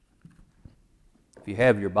If you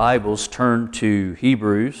have your Bibles, turn to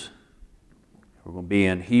Hebrews. We're going to be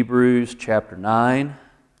in Hebrews chapter 9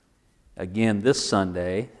 again this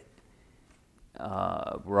Sunday.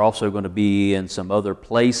 We're also going to be in some other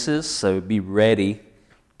places, so be ready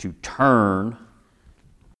to turn,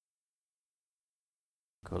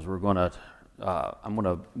 because I'm going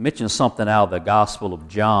to mention something out of the Gospel of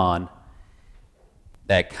John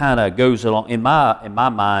that kind of goes along. In my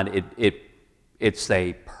mind, it's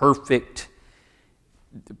a perfect,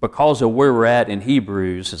 because of where we're at in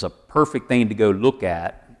Hebrews, is a perfect thing to go look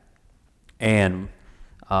at. And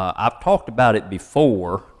I've talked about it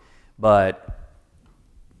before, but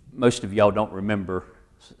most of y'all don't remember,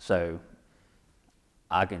 so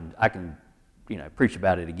I can preach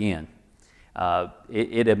about it again.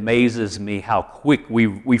 It amazes me how quick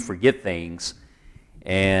we forget things,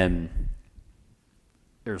 and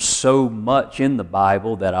there's so much in the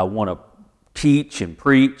Bible that I want to teach and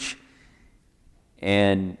preach.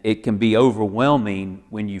 And it can be overwhelming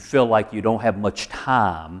when you feel like you don't have much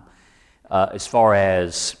time, as far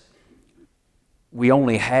as we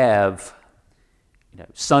only have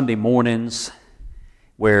Sunday mornings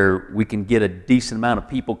where we can get a decent amount of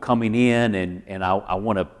people coming in, and I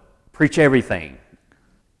want to preach everything.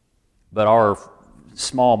 But our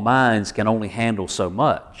small minds can only handle so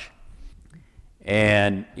much.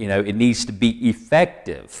 And, it needs to be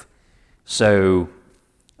effective. So,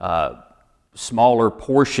 smaller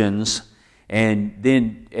portions, and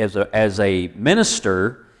then as a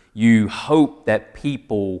minister, you hope that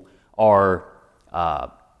people are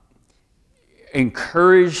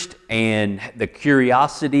encouraged and the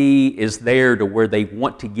curiosity is there to where they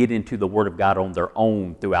want to get into the Word of God on their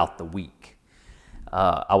own throughout the week.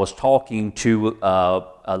 I was talking to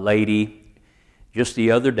a lady just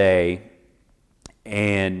the other day,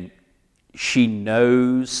 and she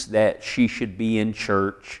knows that she should be in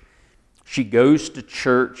church. She goes to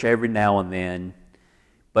church every now and then,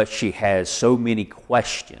 but she has so many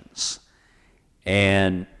questions.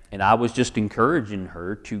 And I was just encouraging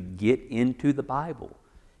her to get into the Bible.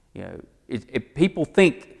 If people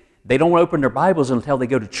think they don't open their Bibles until they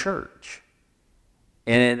go to church.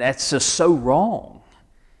 And that's just so wrong.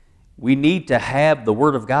 We need to have the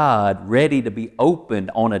Word of God ready to be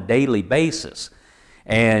opened on a daily basis.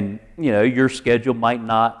 And, your schedule might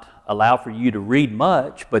not allow for you to read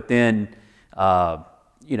much, but then,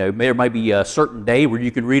 there might be a certain day where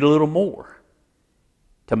you can read a little more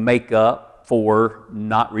to make up for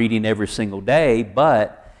not reading every single day,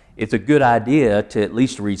 but it's a good idea to at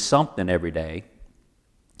least read something every day.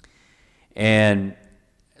 And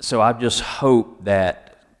so I just hope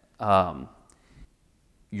that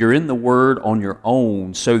you're in the Word on your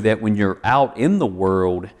own, so that when you're out in the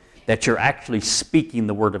world, that you're actually speaking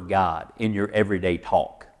the Word of God in your everyday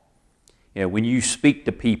talk. When you speak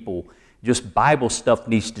to people, just Bible stuff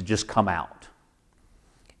needs to just come out.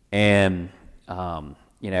 And,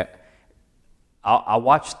 I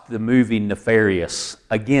watched the movie Nefarious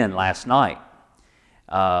again last night.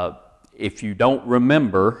 If you don't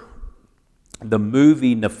remember the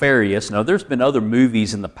movie Nefarious, now there's been other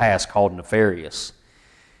movies in the past called Nefarious,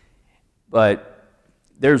 but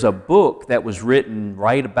there's a book that was written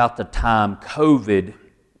right about the time COVID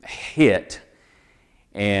hit,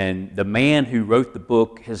 and the man who wrote the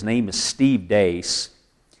book, his name is Steve Dace.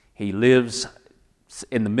 He lives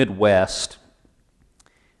in the Midwest.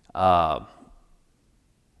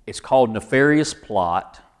 It's called Nefarious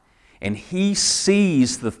Plot, and he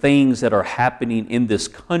sees the things that are happening in this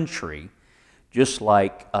country, just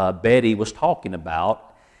like Betty was talking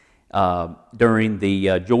about during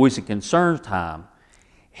the Joys and Concerns time.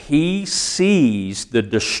 He sees the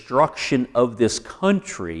destruction of this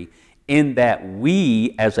country in that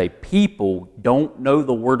we as a people don't know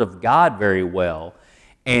the Word of God very well,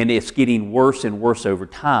 and it's getting worse and worse over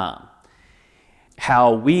time.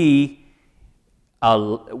 How we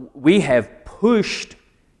have pushed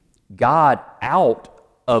God out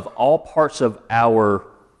of all parts of our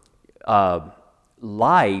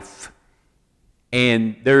life,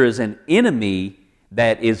 and there is an enemy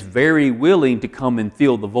that is very willing to come and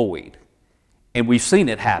fill the void. And we've seen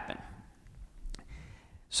it happen.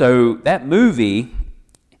 So that movie,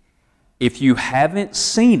 if you haven't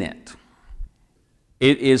seen it,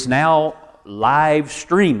 it is now live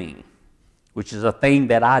streaming, which is a thing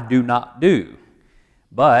that I do not do.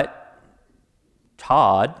 But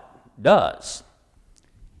Todd does.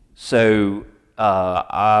 So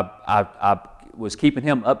I was keeping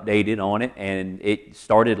him updated on it, and it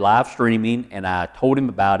started live streaming, and I told him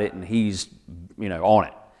about it, and he's on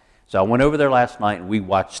it. So I went over there last night, and we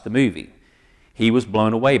watched the movie. He was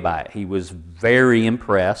blown away by it. He was very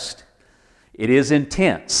impressed. It is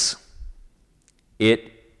intense.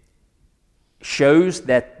 it shows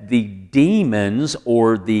that the demons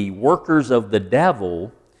or the workers of the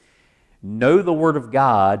devil know the Word of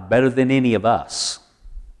God better than any of us.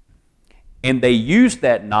 And they use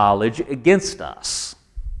that knowledge against us.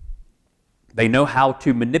 They know how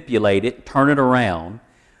to manipulate it, turn it around.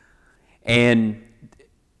 And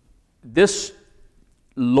this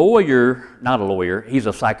lawyer, not a lawyer, he's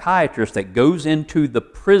a psychiatrist that goes into the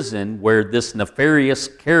prison where this nefarious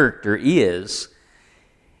character is.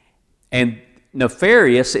 And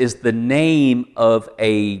nefarious is the name of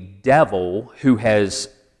a devil who has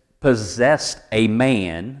possessed a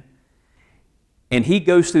man. And he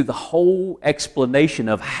goes through the whole explanation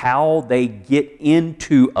of how they get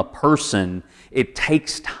into a person. It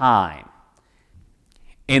takes time.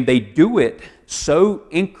 And they do it so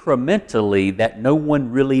incrementally that no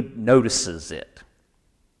one really notices it.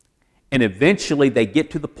 And eventually they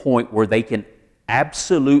get to the point where they can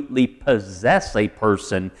absolutely possess a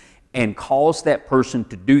person and cause that person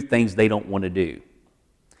to do things they don't want to do.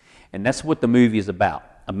 And that's what the movie is about.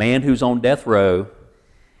 A man who's on death row,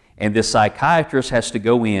 and this psychiatrist has to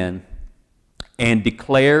go in and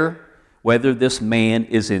declare whether this man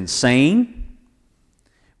is insane,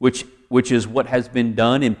 which is what has been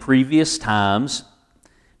done in previous times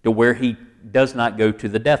to where he does not go to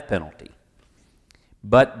the death penalty.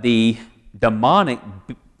 But the demonic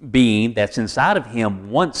being that's inside of him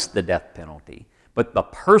wants the death penalty, but the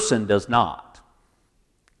person does not.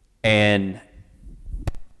 And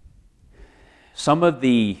some of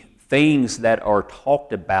the things that are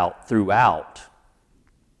talked about throughout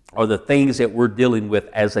are the things that we're dealing with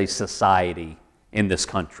as a society in this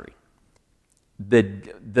country.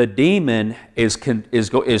 The demon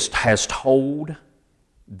has told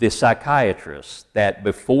the psychiatrist that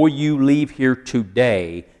before you leave here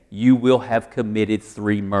today, you will have committed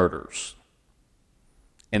 3 murders.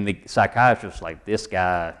 And the psychiatrist is like, this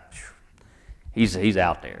guy, he's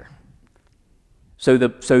out there. So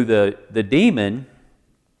the demon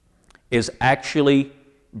is actually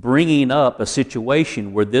bringing up a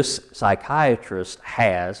situation where this psychiatrist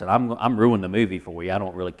has, and I'm ruining the movie for you, I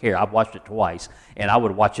don't really care. I've watched it twice, and I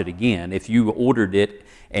would watch it again. If you ordered it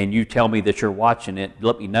and you tell me that you're watching it,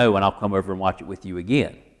 let me know and I'll come over and watch it with you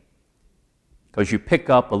again. Because you pick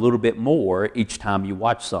up a little bit more each time you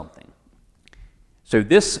watch something. So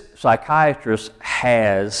this psychiatrist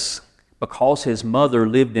has, because his mother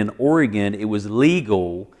lived in Oregon, it was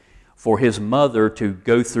legal for his mother to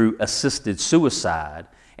go through assisted suicide,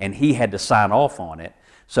 and he had to sign off on it.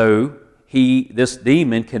 So this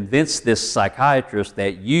demon convinced this psychiatrist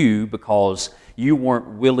that because you weren't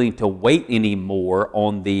willing to wait anymore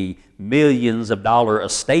on the millions of dollar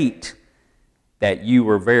estate, that you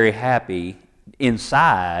were very happy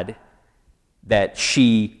inside that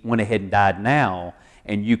she went ahead and died now,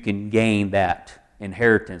 and you can gain that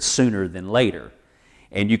inheritance sooner than later.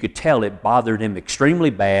 And you could tell it bothered him extremely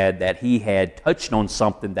bad that he had touched on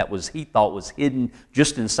something that he thought was hidden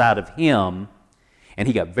just inside of him, and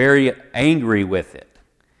he got very angry with it.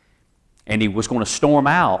 And he was going to storm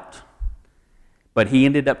out, but he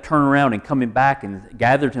ended up turning around and coming back and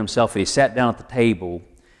gathered himself, and he sat down at the table,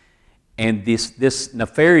 and this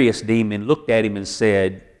nefarious demon looked at him and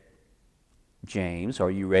said, "James,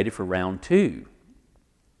 are you ready for round 2?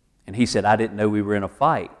 And he said, "I didn't know we were in a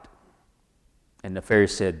fight." And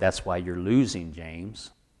nefarious said, "That's why you're losing,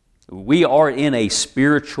 James. We are in a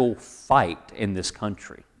spiritual fight in this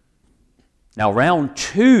country." Now, round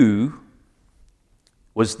 2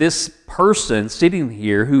 was this person sitting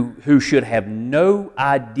here who should have no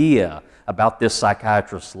idea about this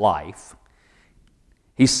psychiatrist's life.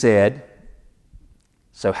 He said,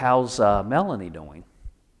 "So how's Melanie doing?"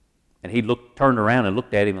 And he turned around and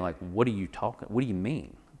looked at him and like, what do you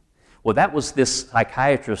mean? Well, that was this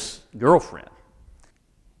psychiatrist's girlfriend.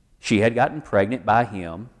 She had gotten pregnant by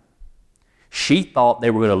him. She thought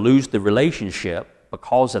they were going to lose the relationship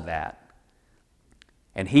because of that.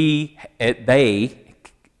 And they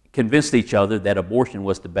convinced each other that abortion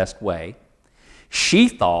was the best way. She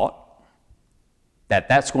thought that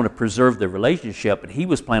that's going to preserve the relationship, and he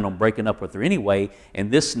was planning on breaking up with her anyway, and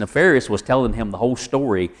this nefarious was telling him the whole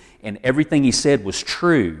story, and everything he said was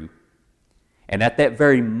true. And at that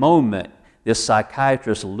very moment, this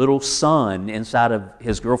psychiatrist's little son inside of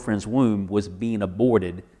his girlfriend's womb was being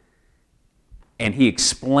aborted. And he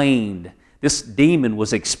explained, this demon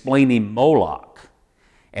was explaining Moloch,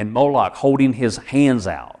 and Moloch holding his hands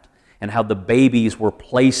out, and how the babies were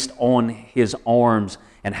placed on his arms,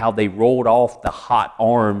 and how they rolled off the hot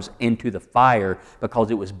arms into the fire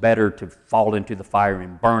because it was better to fall into the fire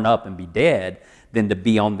and burn up and be dead than to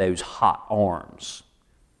be on those hot arms.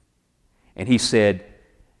 And he said,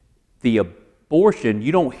 the abortion,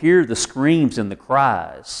 you don't hear the screams and the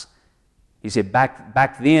cries. He said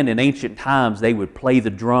back then in ancient times, they would play the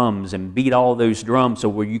drums and beat all those drums so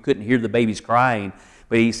where you couldn't hear the babies crying.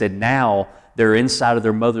 But he said now they're inside of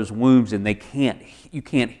their mother's wombs and you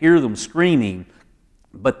can't hear them screaming,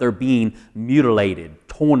 but they're being mutilated,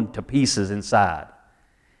 torn to pieces inside.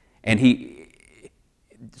 And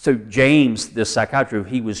so James, the psychiatrist,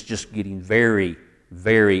 he was just getting very,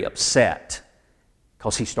 very upset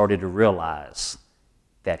because he started to realize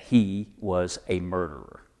that he was a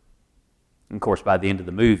murderer. And of course, by the end of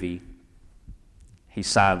the movie, he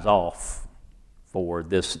signs off for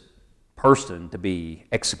this person to be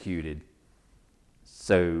executed.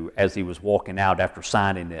 So as he was walking out after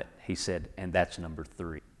signing it, he said, and that's number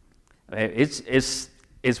 3. It's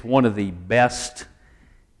one of the best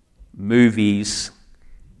movies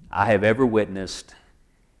I have ever witnessed,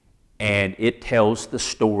 and it tells the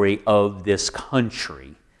story of this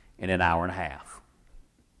country in an hour and a half,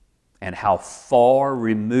 and how far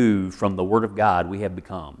removed from the Word of God we have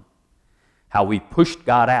become, how we pushed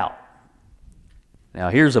God out. Now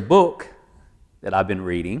here's a book that I've been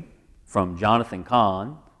reading from Jonathan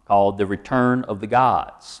Cahn called The Return of the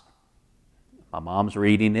Gods. My mom's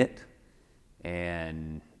reading it,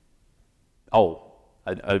 and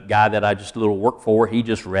a guy that I just a little work for, he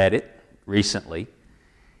just read it recently.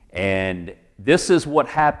 And this is what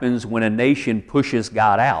happens when a nation pushes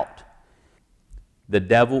God out. The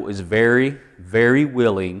devil is very, very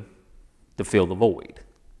willing to fill the void.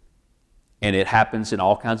 And it happens in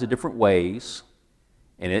all kinds of different ways,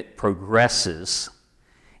 and it progresses.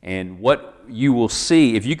 And what you will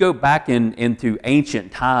see, if you go back into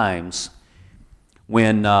ancient times,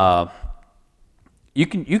 when you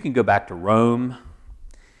can go back to Rome,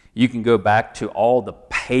 you can go back to all the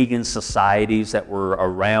pagan societies that were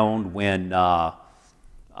around when the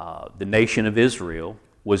nation of Israel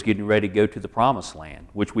was getting ready to go to the Promised Land,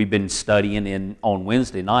 which we've been studying on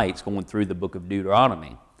Wednesday nights, going through the book of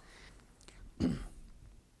Deuteronomy.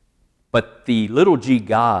 But the little g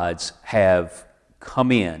gods have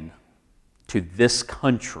come in to this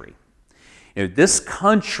country. This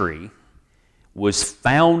country was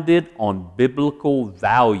founded on biblical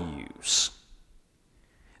values.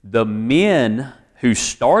 The men who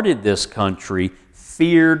started this country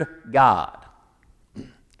feared God.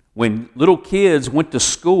 When little kids went to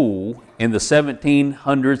school in the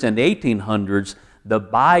 1700s and 1800s, the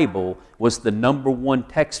Bible was the number 1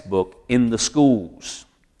 textbook in the schools,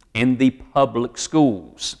 in the public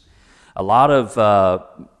schools. A lot of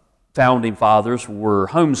founding fathers were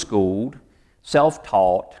homeschooled,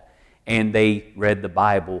 self-taught, and they read the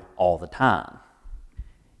Bible all the time.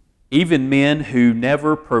 Even men who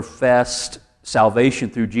never professed salvation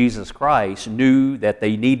through Jesus Christ knew that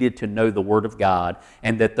they needed to know the Word of God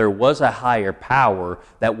and that there was a higher power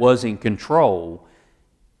that was in control,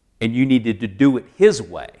 and you needed to do it His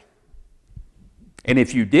way. And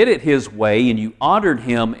if you did it His way and you honored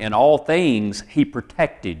Him in all things, He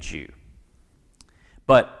protected you.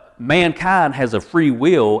 But mankind has a free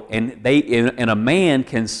will, and a man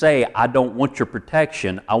can say, I don't want your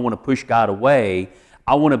protection, I want to push God away,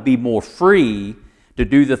 I want to be more free to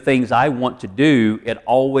do the things I want to do. It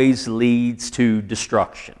always leads to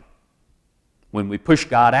destruction. When we push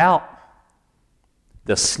God out,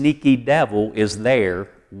 the sneaky devil is there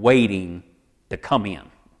waiting to come in.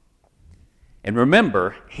 And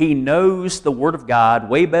remember, he knows the Word of God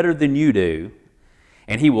way better than you do,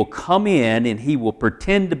 and he will come in and he will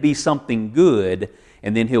pretend to be something good,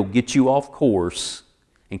 and then he'll get you off course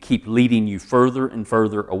and keep leading you further and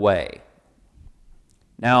further away.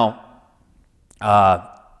 Now,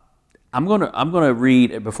 I'm going to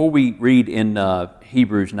read, before we read in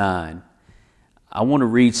Hebrews 9, I want to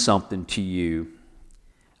read something to you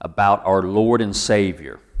about our Lord and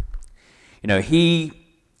Savior. He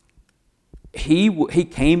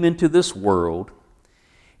came into this world.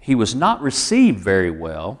 He was not received very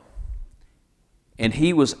well, and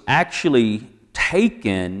he was actually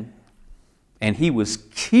taken, and he was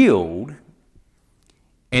killed,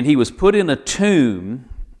 and he was put in a tomb,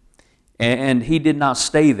 and he did not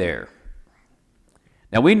stay there.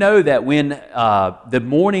 Now we know that when the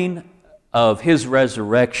morning of his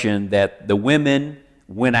resurrection, that the women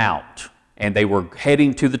went out and they were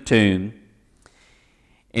heading to the tomb.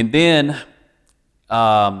 And then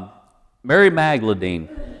Mary Magdalene,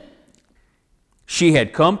 she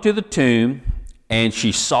had come to the tomb and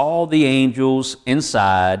she saw the angels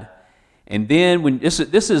inside. And then when this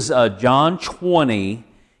is John 20,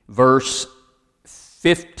 verse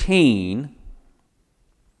 15,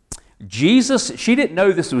 Jesus, she didn't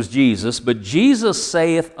know this was Jesus, but Jesus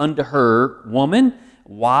saith unto her, Woman,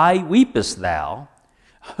 why weepest thou?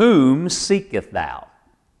 Whom seekest thou?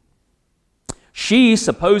 She,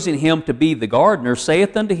 supposing him to be the gardener,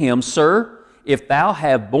 saith unto him, Sir, if thou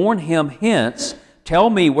have borne him hence, tell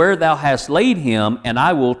me where thou hast laid him, and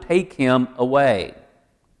I will take him away.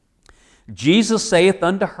 Jesus saith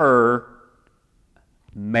unto her,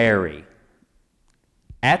 Mary.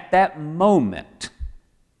 At that moment,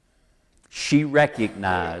 she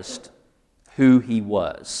recognized who he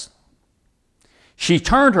was. She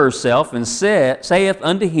turned herself and saith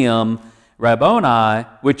unto him, Rabboni,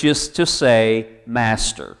 which is to say,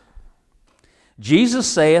 Master. Jesus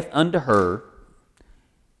saith unto her,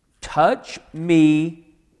 Touch me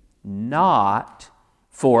not,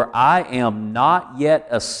 for I am not yet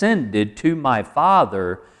ascended to my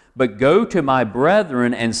Father, but go to my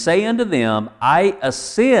brethren and say unto them, I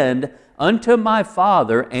ascend unto my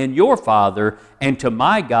Father and your Father, and to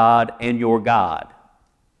my God and your God.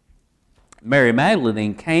 Mary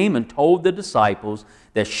Magdalene came and told the disciples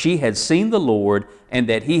that she had seen the Lord, and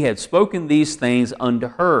that he had spoken these things unto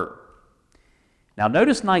her. Now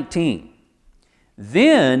notice 19.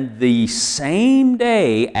 Then the same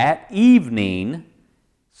day at evening,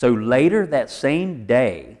 so later that same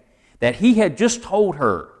day, that he had just told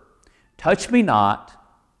her, Touch me not,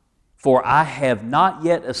 for I have not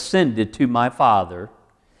yet ascended to my Father.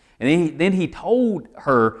 And then he told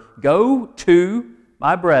her, Go to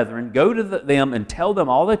my brethren, go to them and tell them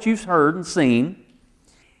all that you've heard and seen.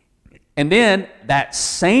 And then that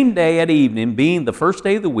same day at evening, being the first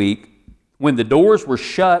day of the week, when the doors were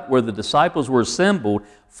shut where the disciples were assembled,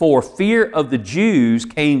 for fear of the Jews,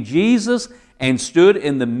 came Jesus and stood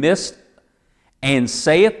in the midst and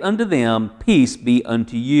saith unto them, Peace be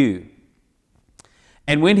unto you.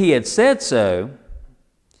 And when he had said so,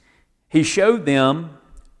 he showed them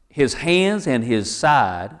his hands and his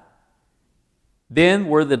side. Then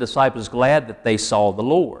were the disciples glad that they saw the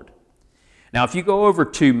Lord. Now, if you go over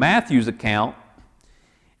to Matthew's account,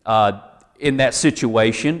 in that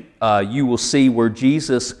situation, you will see where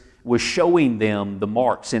Jesus was showing them the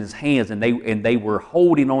marks in his hands, and they were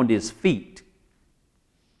holding on to his feet.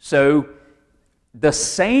 So, the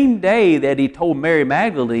same day that he told Mary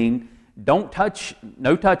Magdalene, Don't touch,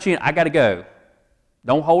 no touching, I got to go.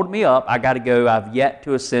 Don't hold me up, I got to go. I've yet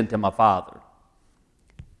to ascend to my Father.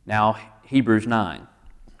 Now, Hebrews 9.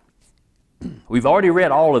 We've already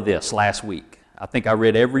read all of this last week. I think I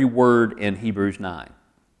read every word in Hebrews 9.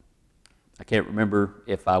 I can't remember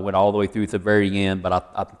if I went all the way through to the very end,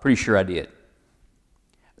 but I'm pretty sure I did.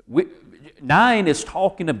 9 is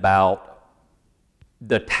talking about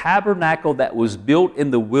the tabernacle that was built in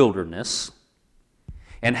the wilderness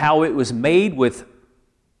and how it was made with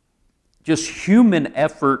just human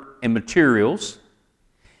effort and materials.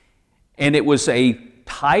 And it was a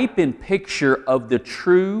type and picture of the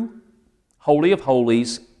true Holy of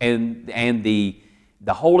Holies and the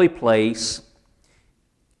holy place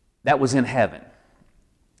that was in heaven.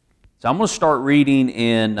 So I'm going to start reading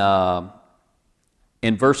in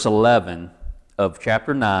verse 11 of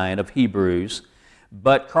chapter 9 of Hebrews.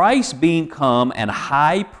 But Christ being come and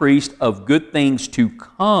high priest of good things to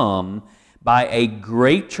come by a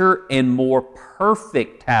greater and more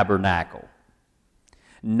perfect tabernacle,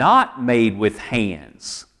 not made with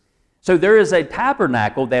hands. So there is a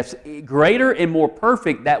tabernacle that's greater and more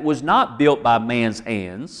perfect that was not built by man's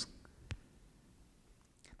hands.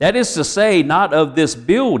 That is to say, not of this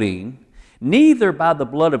building, neither by the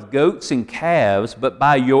blood of goats and calves, but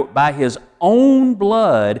by his own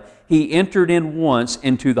blood he entered in once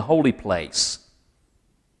into the holy place.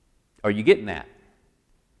 Are you getting that?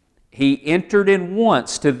 He entered in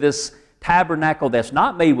once to this tabernacle that's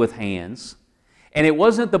not made with hands, and it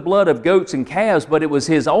wasn't the blood of goats and calves, but it was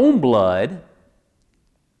his own blood,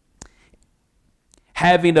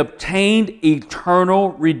 having obtained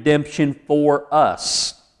eternal redemption for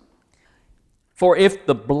us. For if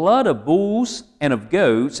the blood of bulls and of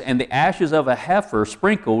goats and the ashes of a heifer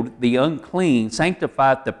sprinkled the unclean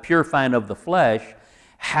sanctified the purifying of the flesh,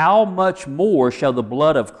 how much more shall the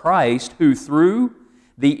blood of Christ, who through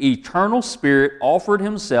the eternal Spirit offered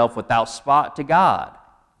himself without spot to God,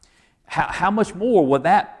 how much more will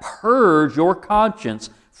that purge your conscience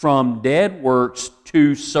from dead works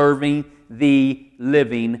to serving the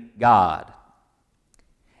living God?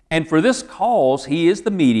 And for this cause he is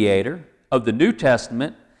the mediator of the New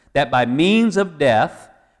Testament, that by means of death,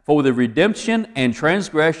 for the redemption and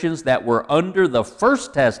transgressions that were under the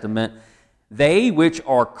first testament, they which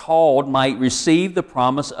are called might receive the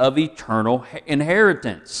promise of eternal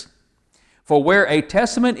inheritance. For where a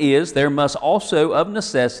testament is, there must also of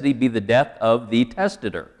necessity be the death of the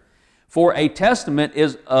testator. For a testament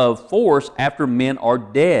is of force after men are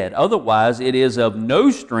dead. Otherwise it is of no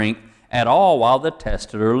strength at all while the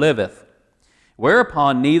testator liveth.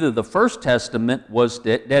 Whereupon neither the first testament was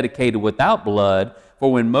dedicated without blood,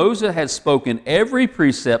 for when Moses had spoken every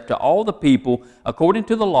precept to all the people according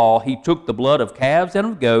to the law, he took the blood of calves and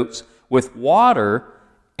of goats with water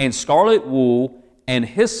and scarlet wool and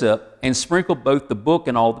hyssop, and sprinkled both the book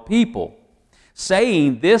and all the people,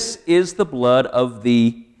 saying, This is the blood of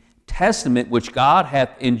the testament which God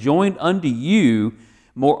hath enjoined unto you.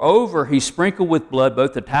 Moreover, he sprinkled with blood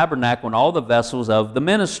both the tabernacle and all the vessels of the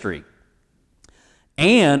ministry.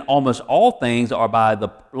 And almost all things are by the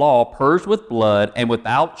law purged with blood, and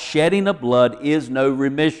without shedding of blood is no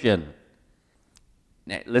remission.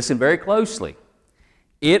 Now, listen very closely.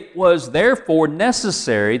 It was therefore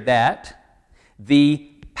necessary that the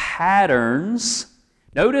patterns,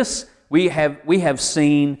 notice we have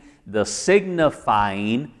seen the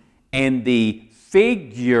signifying and the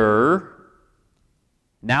figure.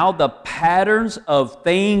 Now the patterns of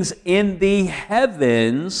things in the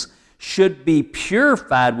heavens should be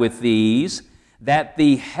purified with these, that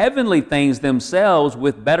the heavenly things themselves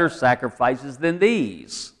with better sacrifices than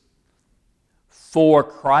these. For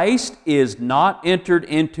Christ is not entered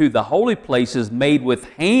into the holy places made with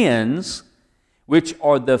hands, which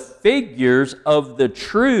are the figures of the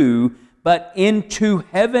true, but into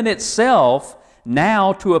heaven itself,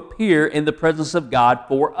 now to appear in the presence of God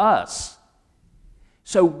for us.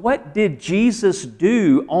 So what did Jesus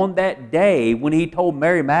do on that day when he told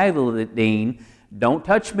Mary Magdalene, Don't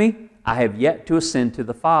touch me, I have yet to ascend to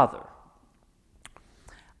the Father?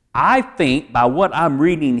 I think by what I'm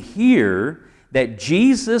reading here that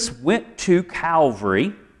Jesus went to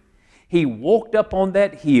Calvary, he walked up on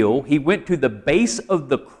that hill, he went to the base of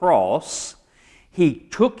the cross, he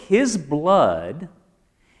took his blood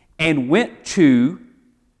and went to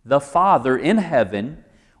the Father in heaven,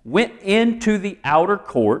 went into the outer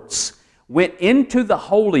courts, went into the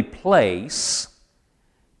holy place,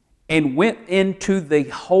 and went into the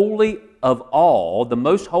holy of all, the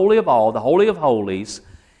most holy of all, the Holy of Holies,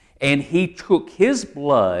 and he took his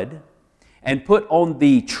blood and put on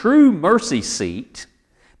the true mercy seat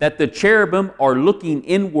that the cherubim are looking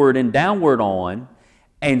inward and downward on,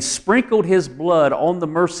 and sprinkled his blood on the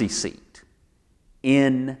mercy seat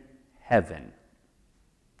in heaven.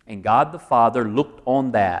 And God the Father looked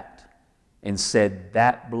on that and said,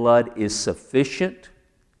 That blood is sufficient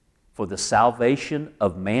for the salvation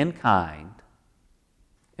of mankind.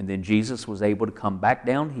 And then Jesus was able to come back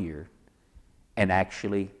down here and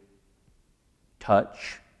actually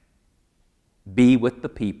touch, be with the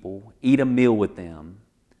people, eat a meal with them,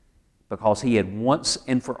 because he had once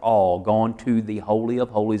and for all gone to the Holy of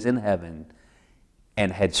Holies in heaven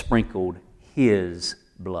and had sprinkled his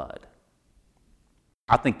blood.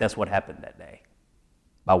 I think that's what happened that day,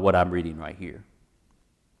 by what I'm reading right here.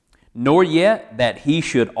 Nor yet that he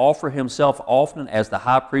should offer himself often, as the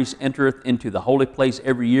high priest entereth into the holy place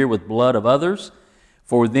every year with blood of others,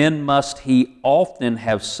 for then must he often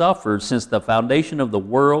have suffered since the foundation of the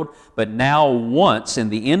world, but now once in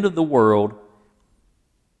the end of the world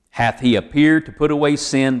hath he appeared to put away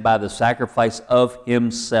sin by the sacrifice of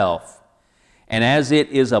himself. And as it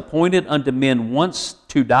is appointed unto men once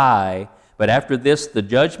to die, but after this the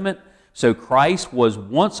judgment, so Christ was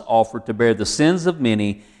once offered to bear the sins of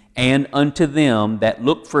many, and unto them that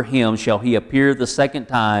look for him shall he appear the second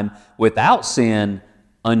time without sin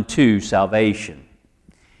unto salvation.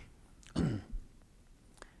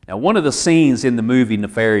 Now, one of the scenes in the movie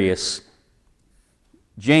Nefarious,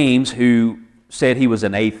 James, who said he was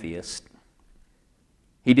an atheist,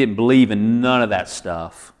 he didn't believe in none of that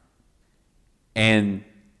stuff, and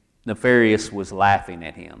Nefarious was laughing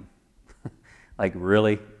at him. Like,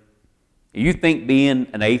 really? You think being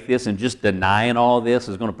an atheist and just denying all this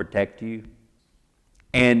is going to protect you?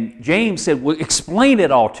 And James said, well, explain it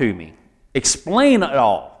all to me. Explain it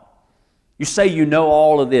all. You say you know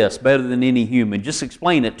all of this better than any human. Just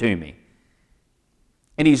explain it to me.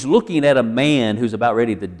 And he's looking at a man who's about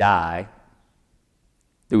ready to die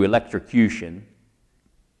through electrocution.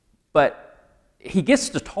 But he gets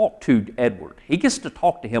to talk to Edward. He gets to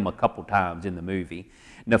talk to him a couple times in the movie.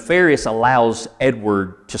 Nefarious allows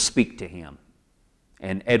Edward to speak to him.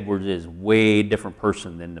 And Edward is a way different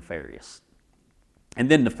person than Nefarious. And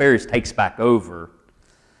then Nefarious takes back over,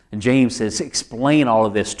 and James says, explain all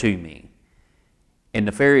of this to me. And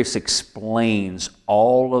Nefarious explains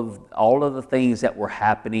all of the things that were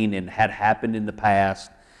happening and had happened in the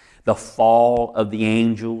past, the fall of the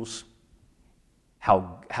angels,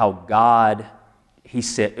 how God, he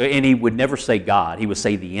said, and he would never say God, he would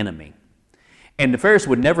say the enemy. And Nefarious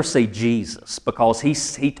would never say Jesus, because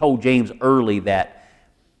he told James early that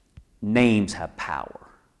names have power.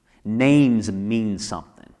 Names mean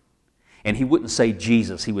something. And he wouldn't say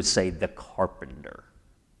Jesus, he would say the carpenter.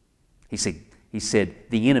 He said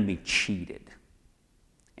the enemy cheated.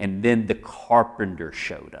 And then the carpenter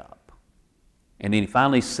showed up. And then he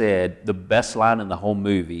finally said, the best line in the whole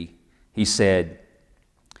movie, he said,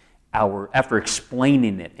 after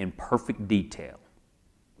explaining it in perfect detail,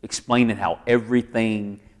 explaining how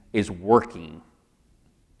everything is working,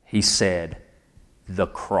 he said, the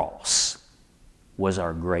cross was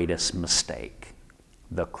our greatest mistake.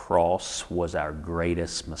 The cross was our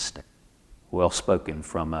greatest mistake. Well spoken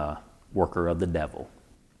from a worker of the devil.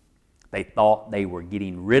 They thought they were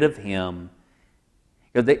getting rid of him.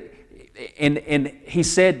 And he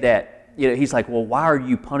said that, he's like, well, why are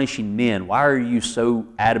you punishing men? Why are you so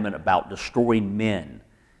adamant about destroying men,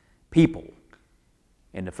 people?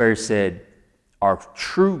 And the Pharisee said, our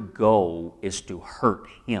true goal is to hurt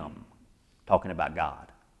him, talking about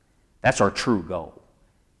God. That's our true goal.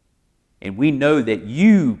 And we know that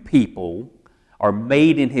you people are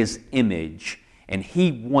made in his image, and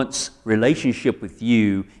he wants relationship with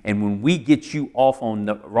you, and when we get you off on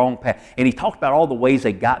the wrong path, and he talked about all the ways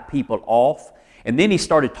they got people off, and then he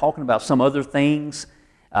started talking about some other things,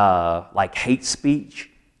 like hate speech,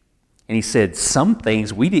 and he said, some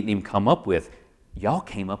things we didn't even come up with. Y'all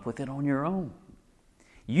came up with it on your own.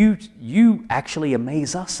 You actually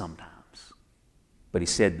amaze us sometimes. But he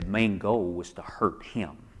said the main goal was to hurt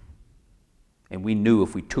him. And we knew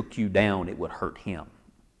if we took you down, it would hurt him.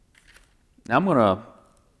 Now I'm going to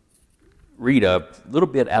read a little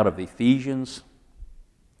bit out of Ephesians.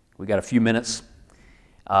 We got a few minutes.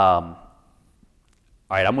 All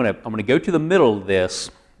right, I'm going to go to the middle of this.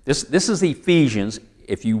 This is Ephesians.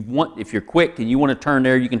 If you're quick and you want to turn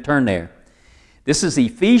there, you can turn there. This is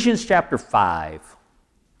Ephesians chapter 5.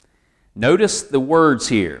 Notice the words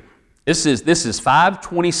here. This is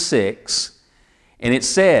 5:26, and it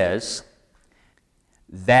says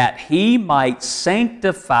that he might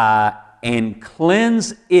sanctify and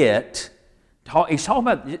cleanse it. He's talking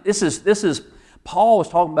about this is Paul was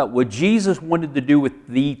talking about what Jesus wanted to do with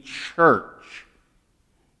the church.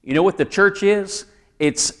 You know what the church is?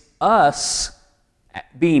 It's us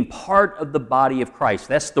being part of the body of Christ.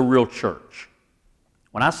 That's the real church.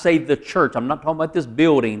 When I say the church, I'm not talking about this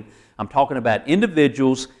building. I'm talking about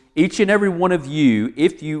individuals. Each and every one of you,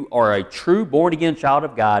 if you are a true born-again child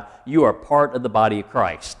of God, you are part of the body of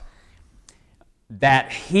Christ.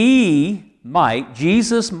 That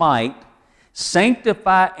Jesus might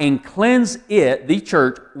sanctify and cleanse it, the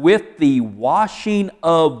church, with the washing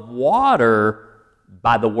of water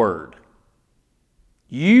by the word.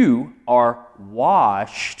 You are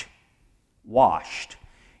washed.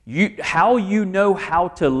 How you know how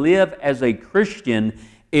to live as a Christian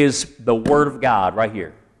is the Word of God right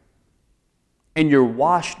here. And you're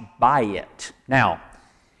washed by it. Now,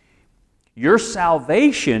 your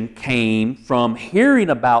salvation came from hearing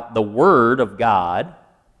about the Word of God,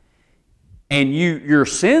 and your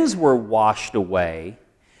sins were washed away,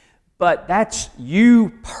 but that's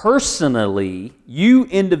you personally, you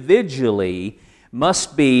individually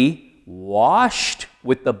must be washed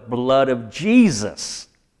with the blood of Jesus.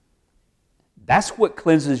 That's what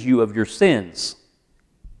cleanses you of your sins.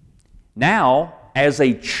 Now, as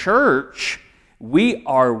a church, we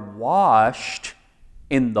are washed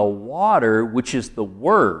in the water, which is the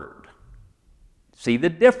Word. See the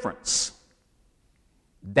difference?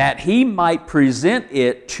 That he might present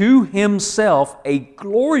it to himself a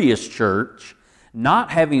glorious church,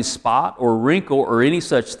 not having spot or wrinkle or any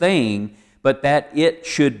such thing, but that it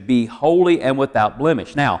should be holy and without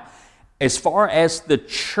blemish. Now, as far as the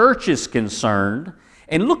church is concerned,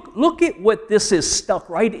 and look at what this is stuck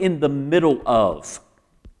right in the middle of.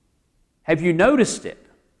 Have you noticed it?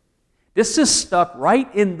 This is stuck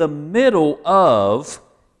right in the middle of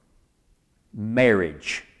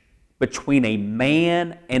marriage between a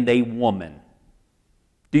man and a woman.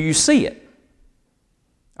 Do you see it?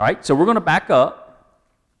 All right, so we're going to back up.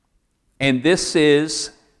 And this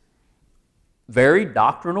is very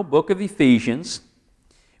doctrinal book of Ephesians.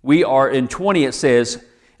 We are in 20, it says,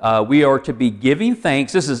 we are to be giving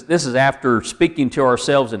thanks. This is after speaking to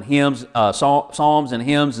ourselves in hymns, psalms and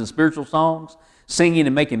hymns and spiritual songs, singing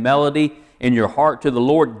and making melody in your heart to the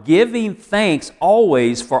Lord, giving thanks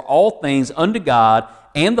always for all things unto God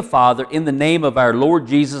and the Father in the name of our Lord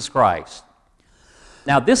Jesus Christ.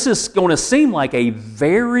 Now, this is going to seem like a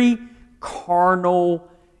very carnal,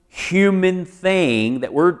 human thing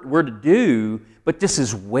that we're to do, but this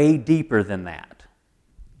is way deeper than that.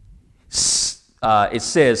 It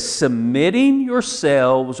says, submitting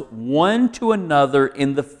yourselves one to another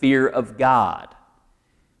in the fear of God.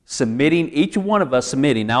 Submitting, each one of us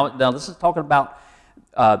submitting. Now this is talking about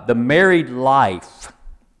the married life.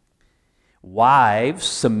 Wives,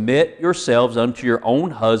 submit yourselves unto your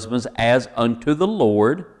own husbands as unto the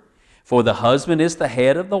Lord. For the husband is the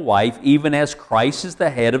head of the wife, even as Christ is the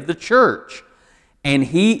head of the church, and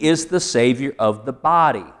he is the Savior of the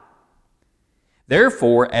body.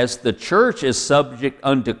 Therefore, as the church is subject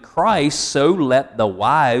unto Christ, so let the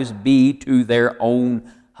wives be to their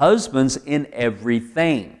own husbands in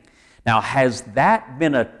everything. Now, has that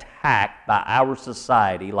been attacked by our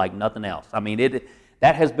society like nothing else? I mean,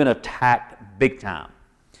 that has been attacked big time.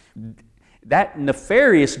 That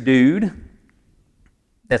nefarious dude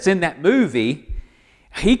that's in that movie,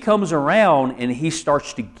 he comes around and he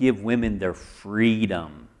starts to give women their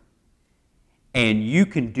freedom. And you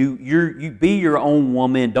can you be your own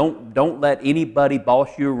woman. Don't let anybody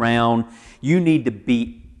boss you around. You need to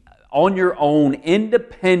be on your own,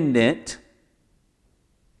 independent.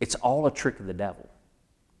 It's all a trick of the devil.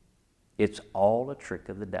 It's all a trick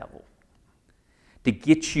of the devil. To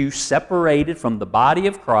get you separated from the body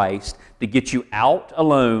of Christ, to get you out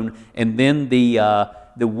alone, and then the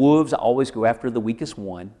wolves always go after the weakest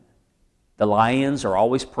one. The lions are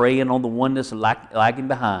always preying on the one that's lagging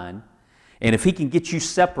behind. And if he can get you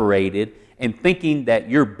separated and thinking that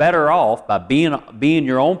you're better off by being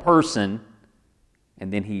your own person,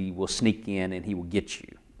 and then he will sneak in and he will get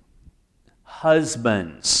you.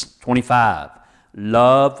 Husbands, 25,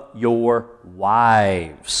 love your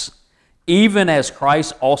wives, even as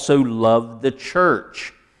Christ also loved the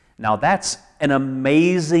church. Now that's an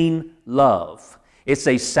amazing love. It's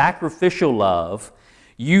a sacrificial love.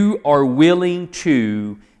 You are willing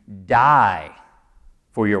to die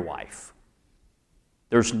for your wife.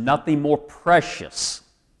 There's nothing more precious.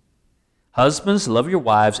 Husbands, love your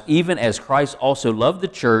wives, even as Christ also loved the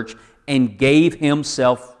church and gave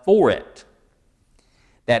himself for it,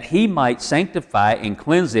 that he might sanctify and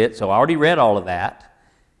cleanse it. So I already read all of that.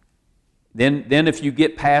 Then if you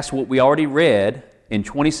get past what we already read in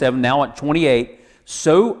 27, now at 28,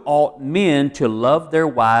 so ought men to love their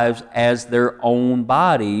wives as their own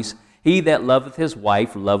bodies. He that loveth his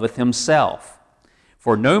wife loveth himself.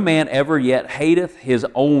 For no man ever yet hateth his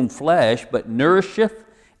own flesh, but nourisheth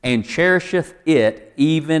and cherisheth it,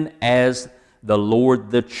 even as the Lord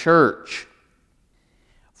the church.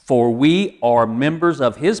 For we are members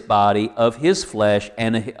of his body, of his flesh,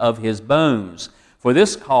 and of his bones. For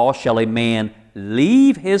this cause shall a man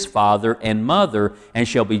leave his father and mother, and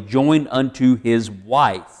shall be joined unto his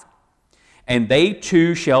wife, and they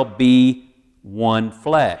two shall be one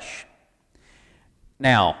flesh.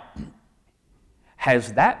 Now,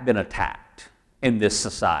 has that been attacked in this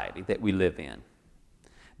society that we live in?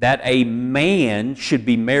 That a man should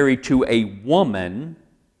be married to a woman,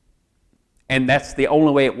 and that's the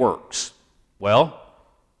only way it works. Well,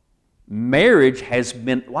 marriage has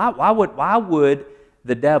been, why would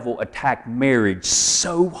the devil attack marriage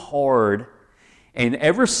so hard? And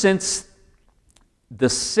ever since the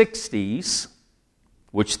 60s,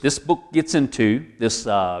 which this book gets into,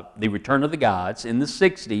 the Return of the Gods, in the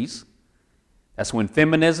 60s, that's when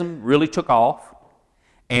feminism really took off.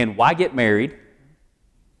 And why get married?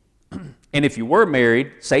 And if you were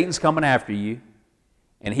married, Satan's coming after you,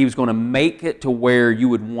 and he was going to make it to where you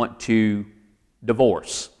would want to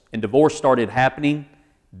divorce. And divorce started happening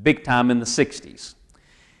big time in the 60s.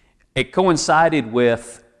 It coincided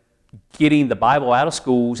with getting the Bible out of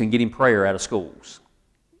schools and getting prayer out of schools.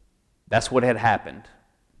 That's what had happened.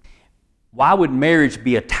 Why would marriage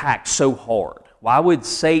be attacked so hard? Why would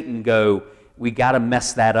Satan go, we got to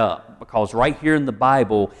mess that up? Because right here in the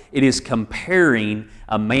Bible, it is comparing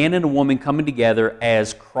a man and a woman coming together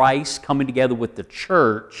as Christ coming together with the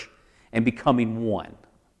church and becoming one.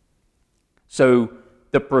 So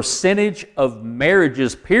the percentage of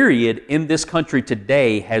marriages, period, in this country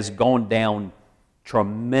today has gone down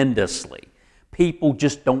tremendously. People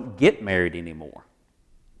just don't get married anymore.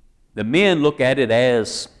 The men look at it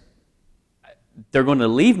as they're going to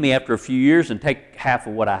leave me after a few years and take half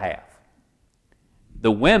of what I have.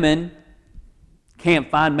 The women can't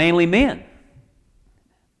find manly men.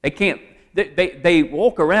 They can't. They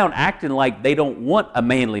walk around acting like they don't want a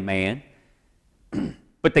manly man,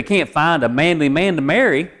 but they can't find a manly man to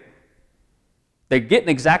marry. They're getting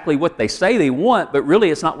exactly what they say they want, but really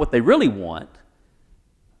it's not what they really want.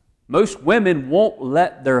 Most women won't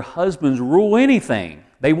let their husbands rule anything.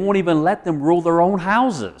 They won't even let them rule their own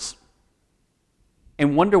houses,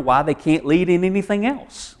 and wonder why they can't lead in anything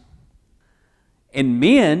else. And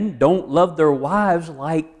men don't love their wives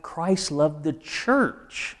like Christ loved the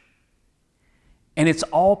church. And it's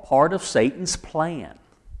all part of Satan's plan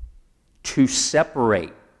to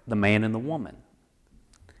separate the man and the woman.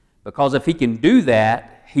 Because if he can do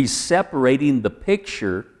that, he's separating the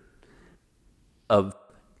picture of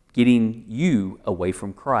getting you away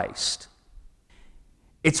from Christ.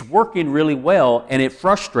 It's working really well, and it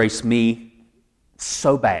frustrates me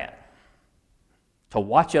so bad to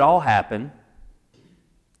watch it all happen.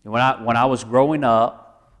 When I was growing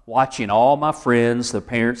up, watching all my friends, their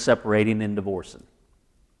parents separating and divorcing,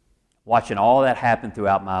 watching all that happen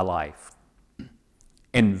throughout my life.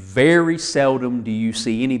 And very seldom do you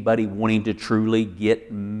see anybody wanting to truly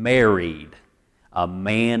get married, a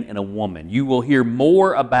man and a woman. You will hear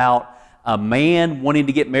more about a man wanting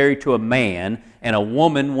to get married to a man and a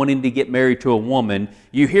woman wanting to get married to a woman.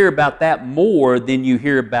 You hear about that more than you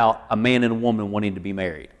hear about a man and a woman wanting to be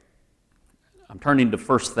married. I'm turning to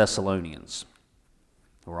 1 Thessalonians.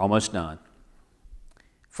 We're almost done.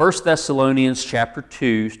 1 Thessalonians chapter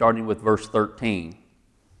 2, starting with verse 13.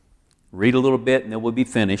 Read a little bit and then we'll be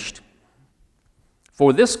finished.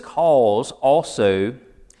 For this cause also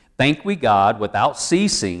thank we God without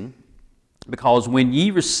ceasing, because when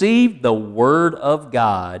ye received the word of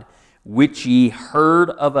God, which ye heard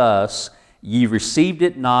of us, ye received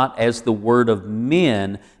it not as the word of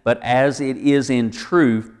men, but as it is in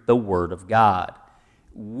truth the word of God,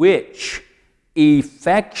 which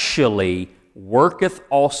effectually worketh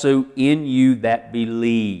also in you that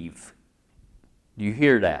believe. Do you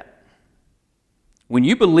hear that? When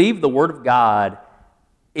you believe the Word of God,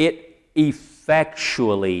 it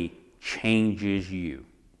effectually changes you.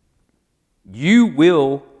 You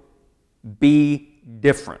will be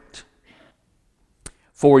different.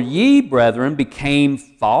 For ye, brethren, became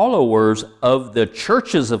followers of the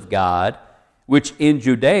churches of God, which in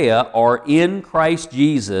Judea are in Christ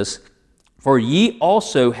Jesus, for ye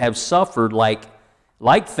also have suffered like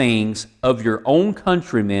things of your own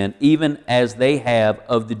countrymen, even as they have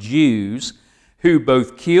of the Jews, who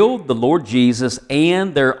both killed the Lord Jesus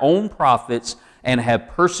and their own prophets, and have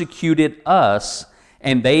persecuted us,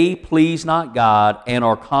 and they please not God, and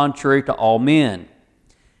are contrary to all men.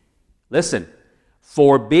 Listen,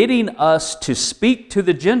 forbidding us to speak to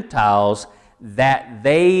the Gentiles, that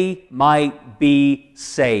they might be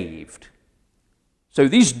saved. So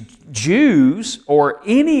these Jews, or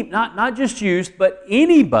any, not just Jews, but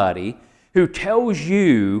anybody who tells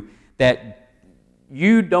you that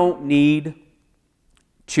you don't need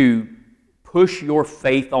to push your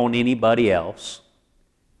faith on anybody else.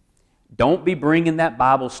 Don't be bringing that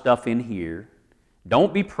Bible stuff in here.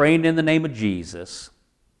 Don't be praying in the name of Jesus.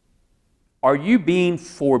 Are you being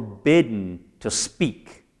forbidden to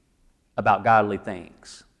speak about godly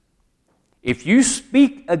things? If you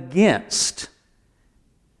speak against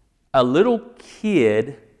a little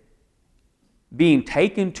kid being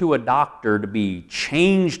taken to a doctor to be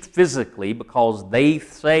changed physically because they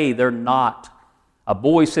say they're not, a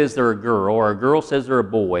boy says they're a girl, or a girl says they're a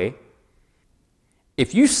boy.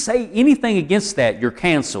 If you say anything against that, you're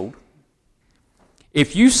canceled.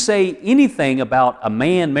 If you say anything about a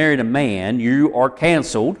man married a man, you are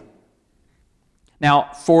canceled.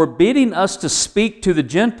 Now, forbidding us to speak to the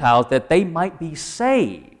Gentiles that they might be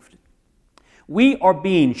saved. We are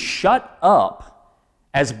being shut up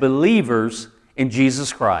as believers in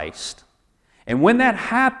Jesus Christ. And when that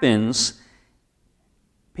happens,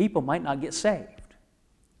 people might not get saved.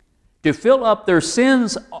 To fill up their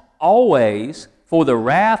sins always, for the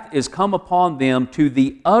wrath is come upon them to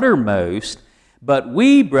the uttermost. But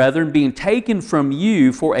we, brethren, being taken from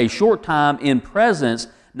you for a short time in presence,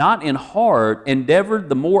 not in heart, endeavored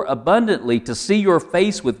the more abundantly to see your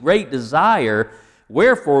face with great desire.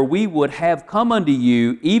 Wherefore we would have come unto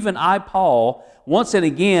you, even I, Paul, once and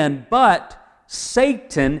again, but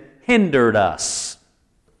Satan hindered us.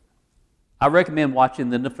 I recommend watching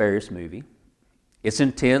the Nefarious movie. It's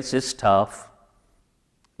intense, it's tough.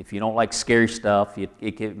 If you don't like scary stuff,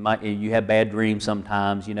 you have bad dreams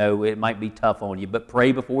sometimes, it might be tough on you, but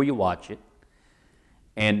pray before you watch it.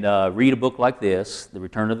 And read a book like this, The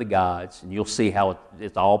Return of the Gods, and you'll see how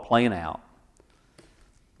it's all playing out.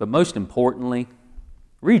 But most importantly,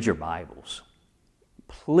 read your Bibles.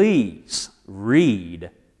 Please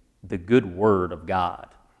read the good Word of God.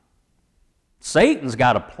 Satan's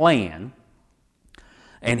got a plan,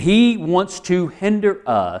 and he wants to hinder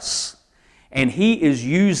us, and he is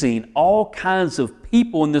using all kinds of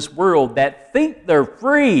people in this world that think they're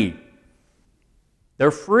free.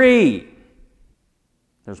 They're free.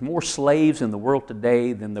 There's more slaves in the world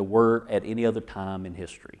today than there were at any other time in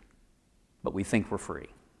history, but we think we're free.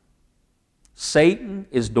 Satan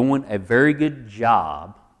is doing a very good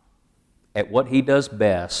job at what he does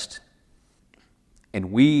best,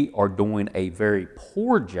 and we are doing a very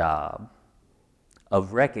poor job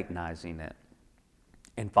of recognizing it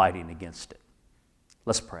and fighting against it.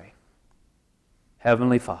 Let's pray.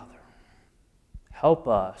 Heavenly Father, help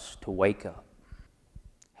us to wake up.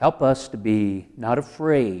 Help us to be not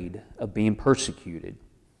afraid of being persecuted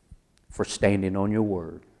for standing on your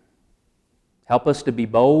word. Help us to be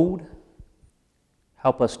bold.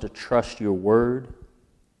 Help us to trust your word.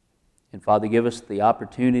 And Father, give us the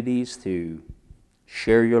opportunities to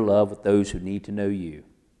share your love with those who need to know you.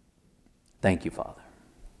 Thank you, Father.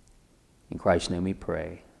 In Christ's name we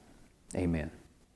pray. Amen.